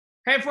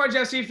Hey, Forge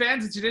FC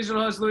fans, it's your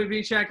Digital Host Louie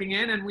B checking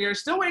in, and we are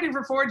still waiting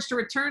for Forge to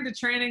return to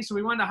training, so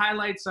we wanted to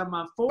highlight some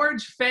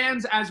Forge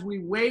fans as we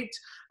wait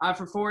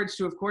for Forge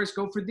to, of course,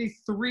 go for the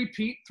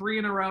three-peat, 3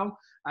 in a row,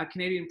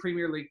 Canadian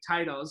Premier League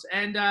titles.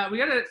 And we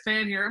got a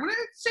fan here. I'm going to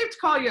safe to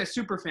call you a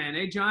super fan,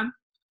 eh, John?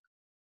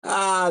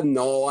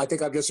 No, I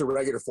think I'm just a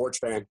regular Forge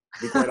fan,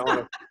 to be quite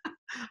honest.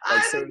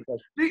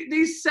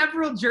 These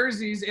several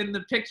jerseys in the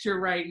picture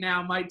right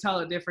now might tell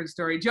a different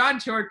story. John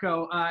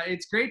Chorko,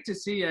 it's great to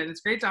see you, and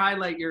it's great to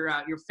highlight your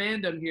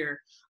fandom here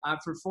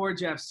for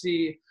Forge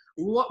FC.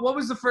 What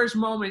was the first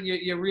moment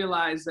you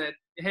realized that,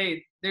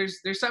 hey, there's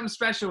something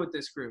special with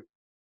this group?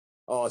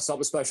 Oh,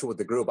 something special with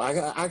the group.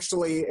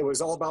 It was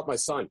all about my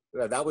son.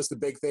 That was the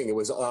big thing. It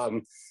was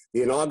the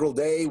inaugural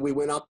day. We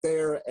went up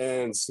there,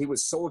 and he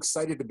was so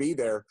excited to be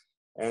there.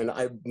 And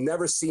I've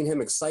never seen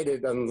him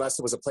excited unless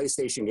it was a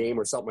PlayStation game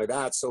or something like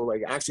that. So,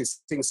 like, actually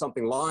seeing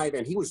something live,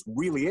 and he was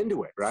really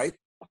into it, right?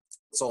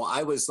 So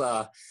I was,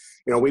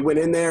 we went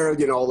in there,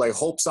 like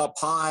hopes up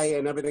high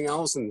and everything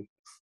else, and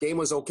game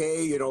was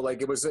okay.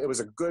 Like it was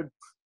a good,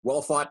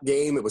 well-fought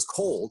game. It was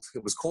cold.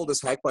 It was cold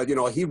as heck, but,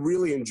 he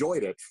really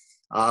enjoyed it.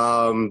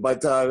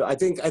 But I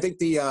think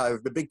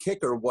the big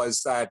kicker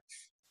was that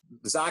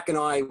Zach and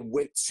I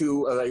went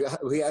to,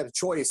 we had a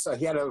choice.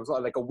 He had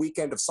a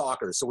weekend of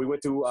soccer. So we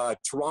went to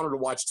Toronto to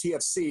watch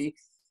TFC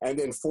and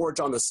then Forge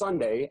on the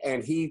Sunday,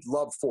 and he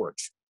loved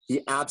Forge.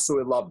 He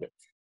absolutely loved it.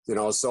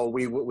 So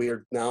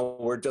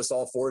we're just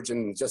all Forge,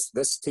 and just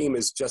this team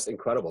is just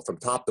incredible from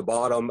top to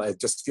bottom.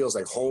 It just feels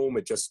like home.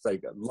 It just I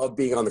love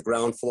being on the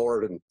ground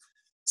floor, and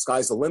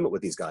sky's the limit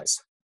with these guys.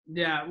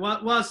 Yeah,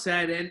 well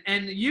said.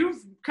 And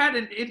you've kind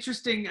of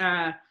interesting.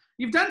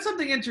 You've done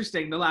something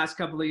interesting the last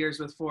couple of years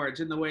with Forge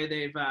in the way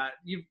the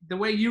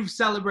way you've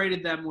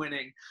celebrated them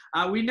winning.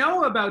 We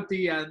know about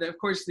of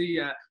course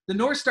the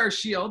North Star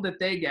Shield that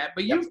they get,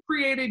 but you've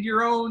created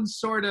your own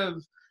sort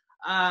of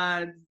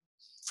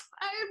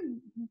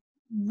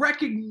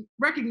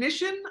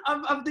recognition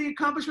of the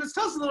accomplishments.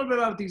 Tell us a little bit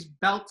about these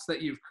belts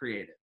that you've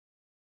created.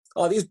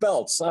 Oh, these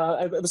belts.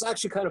 It was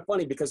actually kind of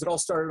funny because it all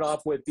started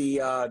off with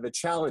the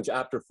challenge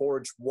after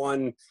Forge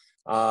won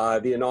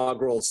the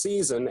inaugural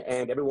season,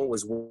 and everyone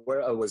was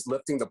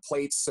lifting the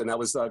plates, and it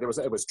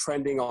was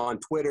trending on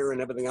Twitter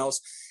and everything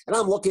else. And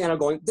I'm looking at it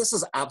going, this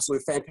is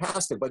absolutely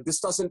fantastic, but this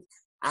doesn't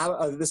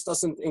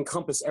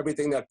encompass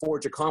everything that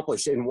Forge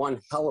accomplished in one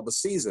hell of a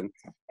season.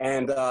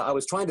 And I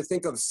was trying to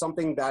think of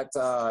something that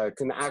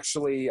can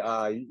actually,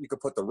 you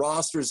could put the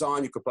rosters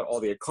on, you could put all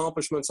the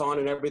accomplishments on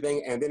and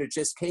everything. And then it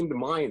just came to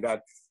mind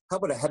that, how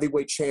about a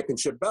heavyweight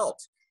championship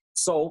belt?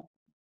 So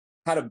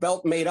had a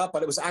belt made up,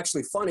 but it was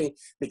actually funny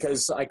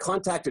because I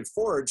contacted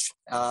Forge,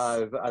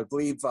 I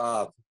believe,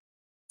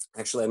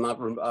 actually,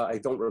 I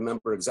don't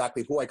remember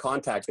exactly who I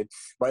contacted,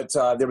 but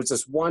there was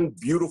this one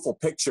beautiful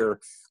picture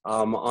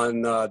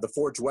on the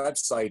Forge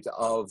website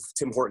of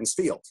Tim Hortons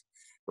field,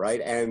 right?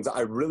 And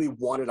I really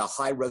wanted a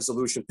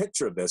high-resolution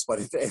picture of this,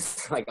 but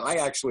I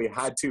actually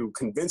had to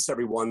convince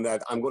everyone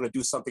that I'm going to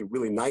do something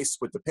really nice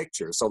with the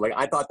picture. So,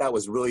 I thought that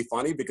was really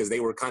funny because they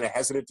were kind of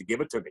hesitant to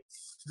give it to me.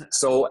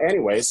 So,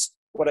 anyways,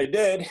 what I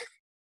did,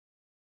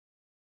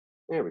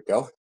 there we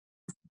go.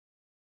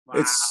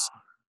 Wow.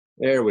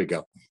 There we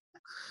go.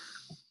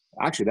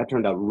 Actually, that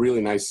turned out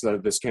really nice.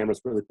 This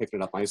camera's really picked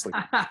it up nicely. So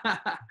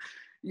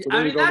you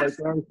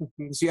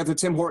have the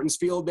Tim Hortons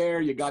field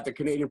there. You got the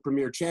Canadian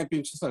Premier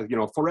Championship,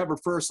 forever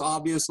first,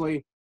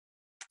 obviously.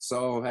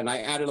 So, and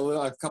I added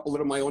a couple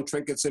of my own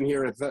trinkets in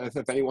here.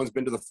 If anyone's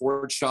been to the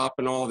Forge shop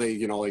and all,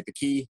 like the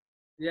key.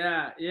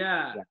 Yeah.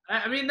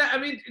 I mean,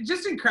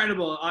 just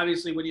incredible.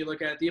 Obviously, when you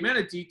look at the amount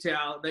of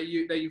detail that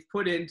you've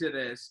put into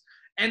this,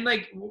 and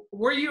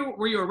were you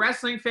a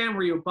wrestling fan?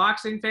 Were you a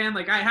boxing fan?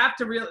 I have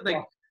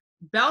to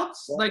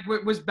belts.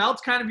 Was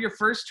belts kind of your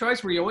first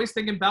choice? Were you always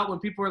thinking belt when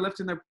people were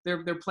lifting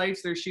their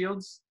plates, their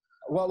shields?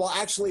 Well,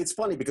 actually, it's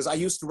funny because I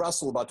used to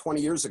wrestle about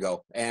 20 years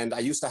ago, and I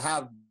used to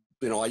have.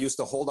 I used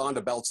to hold on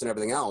to belts and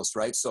everything else,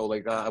 right? So,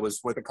 I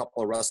was with a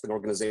couple of wrestling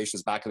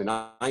organizations back in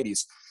the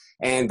 90s.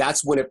 And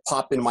that's when it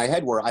popped in my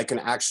head where I can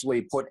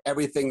actually put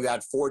everything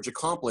that Forge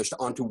accomplished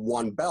onto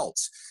one belt.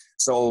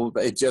 So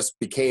it just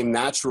became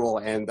natural,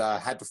 and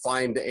had to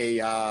find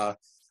a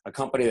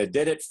company that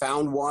did it,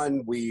 found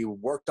one. We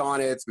worked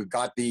on it. We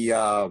got the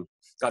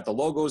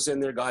logos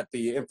in there, got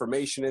the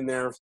information in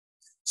there.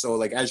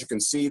 So as you can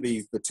see,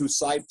 the two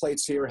side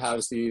plates here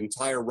has the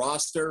entire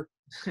roster,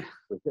 the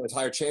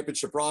entire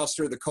championship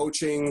roster, the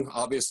coaching,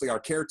 obviously our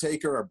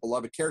caretaker, our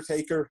beloved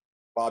caretaker,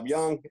 Bob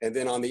Young. And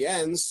then on the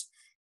ends,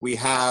 we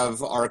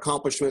have our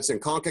accomplishments in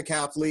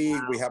CONCACAF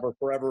League. Wow. We have our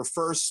forever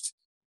first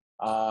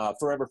goal,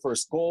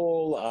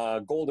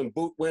 golden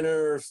boot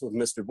winner,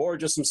 Mr.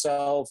 Borges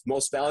himself,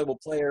 most valuable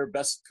player,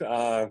 best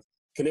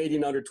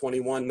Canadian under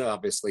 21.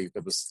 Obviously,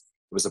 it was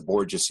a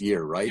Borges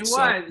year, right? It was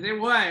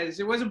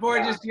a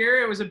Borges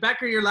year. It was a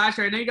Becker year last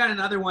year. I know you got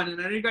another one, and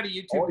I know you got a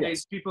YouTube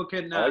page people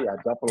can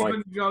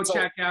definitely go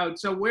check out.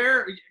 So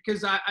where?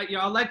 Because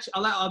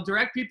I'll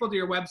direct people to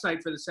your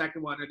website for the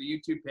second one, or the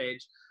YouTube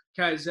page.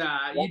 Because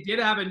you did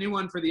have a new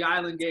one for the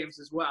Island Games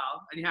as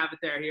well, and you have it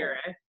here,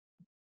 eh?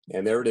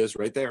 And there it is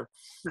right there.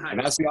 Nice. And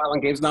that's the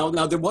Island Games. Now,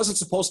 there wasn't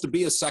supposed to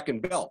be a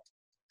second belt.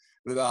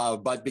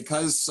 But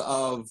because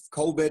of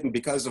COVID and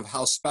because of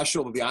how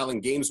special the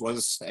Island Games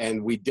was,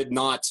 and we did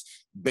not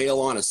bail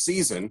on a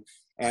season,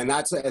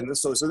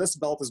 so this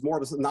belt is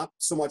more of not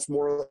so much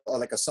more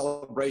like a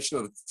celebration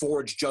of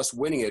Forge just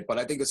winning it, but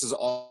I think this is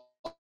all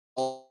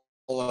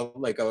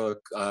like a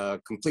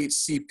complete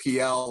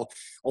CPL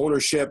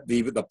ownership,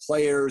 the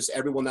players,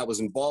 everyone that was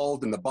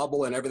involved in the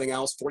bubble and everything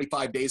else.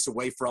 45 days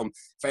away from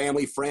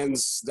family,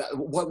 friends.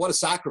 What a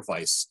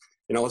sacrifice.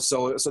 You know,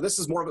 so this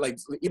is more of like,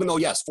 even though,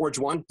 yes, Forge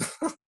won,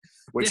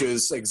 which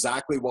is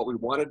exactly what we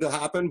wanted to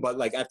happen. But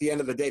like at the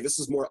end of the day, this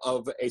is more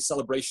of a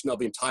celebration of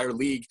the entire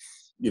league,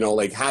 you know,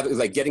 like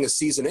getting a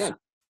season in,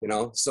 you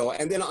know. So,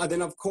 and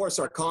then of course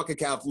our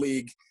CONCACAF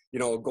league, you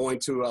know, going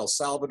to El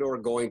Salvador,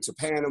 going to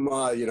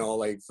Panama, you know,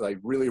 like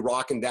really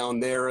rocking down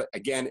there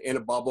again in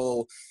a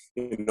bubble,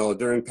 you know,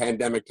 during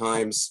pandemic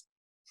times.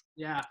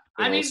 Yeah.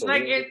 I mean, so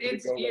like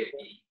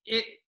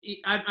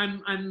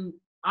I'm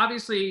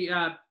obviously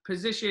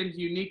positioned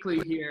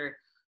uniquely here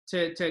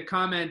to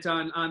comment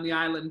on the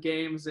Island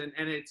Games, and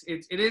it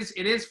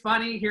is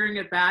funny hearing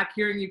it back,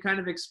 hearing you kind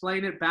of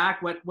explain it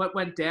back, what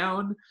went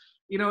down,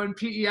 you know, in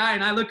PEI.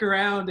 And I look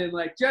around and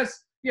like,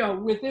 just, you know,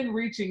 within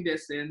reaching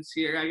distance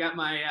here, I got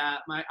my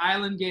my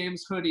Island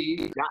Games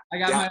hoodie. I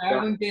got my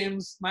Island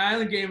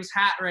Games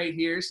hat right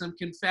here, some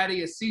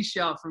confetti, a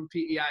seashell from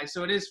PEI.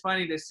 So it is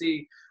funny to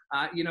see,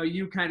 you know,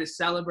 you kind of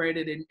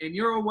celebrated in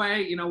your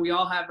way. You know, we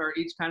all have our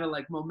each kind of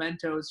like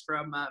mementos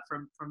from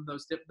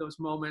those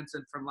moments,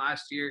 and from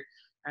last year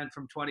and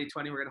from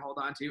 2020 we're going to hold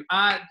on to.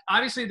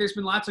 Obviously, there's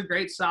been lots of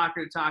great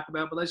soccer to talk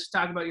about, but let's just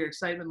talk about your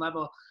excitement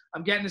level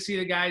of getting to see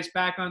the guys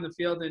back on the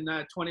field in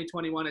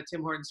 2021 at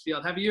Tim Hortons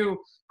Field. Have you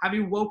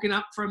woken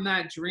up from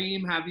that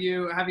dream? Have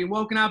you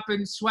woken up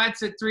in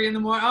sweats at 3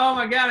 a.m? Oh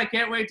my God, I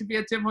can't wait to be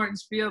at Tim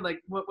Hortons Field. Like,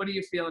 what are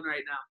you feeling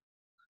right now?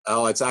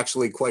 Oh, it's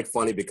actually quite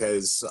funny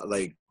because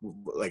like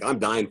I'm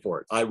dying for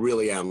it. I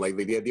really am. Like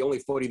the only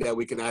footy that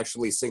we can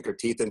actually sink our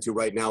teeth into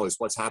right now is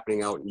what's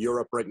happening out in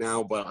Europe right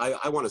now. But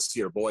I want to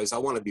see our boys. I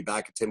want to be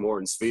back at Tim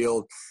Hortons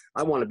Field.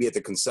 I want to be at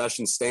the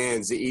concession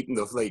stands eating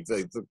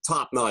the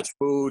top-notch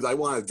food. I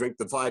want to drink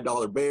the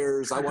 $5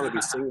 beers. I want to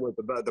be singing with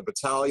the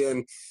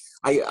battalion.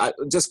 I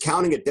just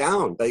counting it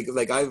down.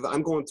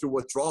 I'm going through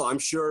withdrawal. I'm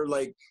sure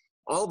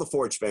all the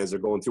Forge fans are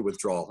going through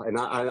withdrawal, and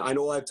I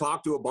know I've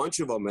talked to a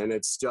bunch of them, and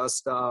it's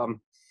just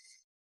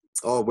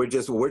we're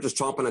just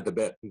chomping at the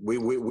bit. We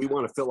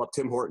want to fill up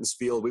Tim Hortons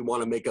Field. We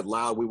want to make it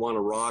loud. We want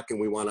to rock,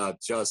 and we want to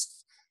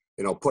just,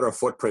 you know, put our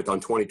footprint on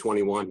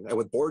 2021. And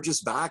with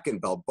Borges back,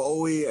 and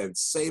Balboa, and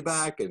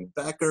Sabak, and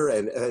Becker,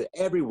 and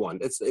everyone,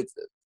 it's.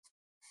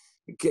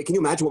 Can you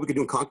imagine what we could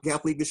do in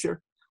CONCACAF League this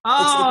year?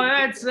 Oh,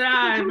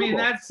 I mean,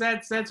 that's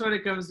what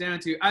it comes down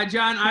to.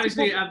 John,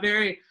 obviously a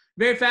very,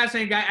 very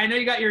fascinating guy. I know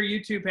you got your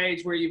YouTube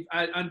page where you've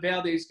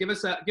unveiled these. Give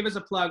us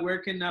a plug. Where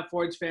can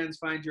Forge fans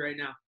find you right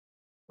now?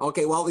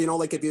 Okay, well, you know,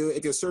 like if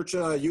you search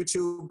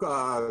YouTube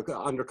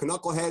under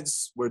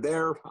Knuckleheads, we're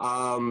there.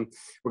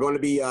 We're going to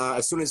be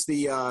as soon as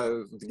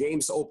the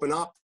games open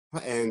up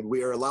and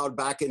we are allowed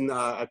back in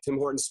at Tim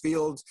Hortons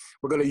Field,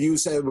 we're going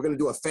to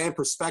do a fan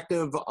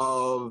perspective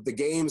of the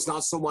games,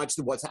 not so much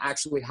what's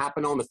actually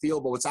happened on the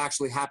field, but what's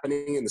actually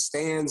happening in the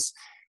stands.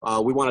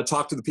 We want to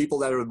talk to the people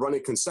that are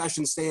running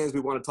concession stands.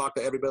 We want to talk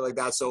to everybody like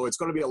that. So it's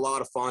going to be a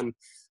lot of fun.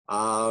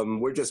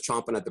 We're just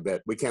chomping at the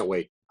bit. We can't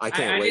wait. I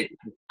can't wait.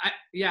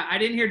 I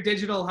didn't hear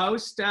Digital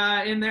Host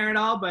in there at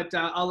all, but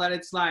I'll let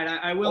it slide.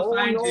 I will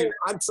find you.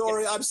 I'm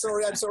sorry.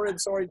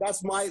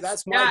 That's my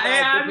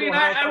yeah, I mean,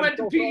 I went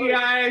to PEI.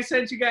 I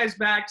sent you guys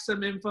back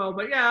some info,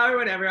 but yeah, or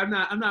whatever. I'm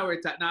not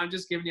worried. No, I'm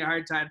just giving you a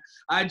hard time.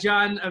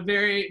 John,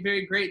 very,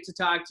 very great to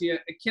talk to you.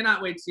 I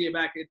cannot wait to see you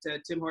back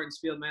at Tim Hortons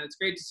Field, man. It's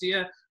great to see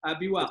you.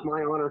 Be well. It's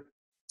my honor.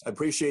 I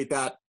appreciate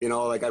that. You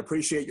know, I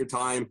appreciate your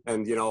time,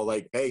 and you know,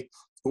 hey,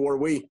 who are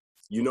we?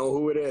 You know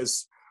who it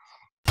is.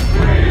 We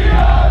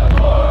are the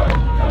Forge,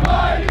 the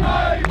mighty,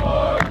 mighty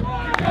Forge.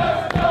 You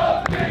just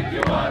don't think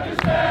you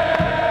understand.